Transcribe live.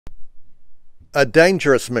A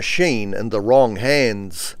dangerous machine in the wrong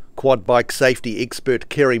hands. Quad bike safety expert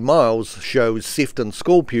Kerry Miles shows Sefton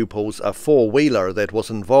school pupils a four-wheeler that was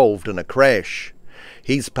involved in a crash.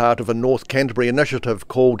 He's part of a North Canterbury initiative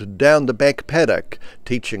called Down the Back Paddock,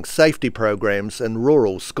 teaching safety programs in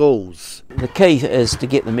rural schools. The key is to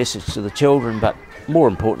get the message to the children, but more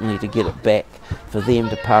importantly to get it back for them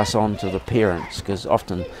to pass on to the parents, because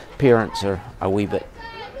often parents are a wee bit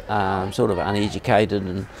sort of uneducated,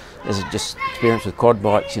 and as I just experienced with quad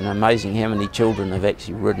bikes, amazing how many children have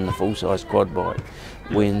actually ridden a full-size quad bike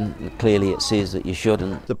when clearly it says that you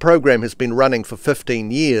shouldn't. The program has been running for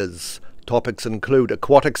 15 years. Topics include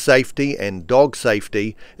aquatic safety and dog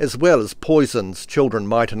safety, as well as poisons children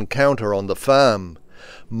might encounter on the farm.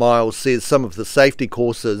 Miles says some of the safety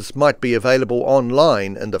courses might be available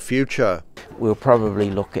online in the future. We'll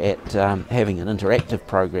probably look at having an interactive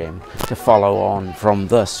program to follow on from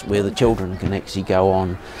this, where the children can actually go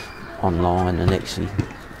online and actually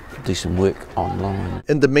do some work online.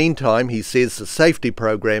 In the meantime, he says the safety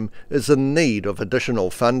program is in need of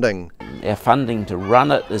additional funding. Our funding to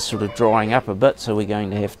run it is sort of drying up a bit, so we're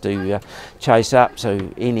going to have to chase up,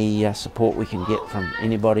 so any support we can get from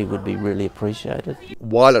anybody would be really appreciated.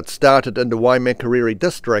 While it started in the Waimakariri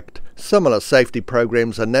district, similar safety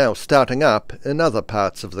programs are now starting up in other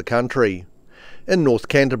parts of the country. In North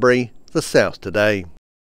Canterbury, the South Today.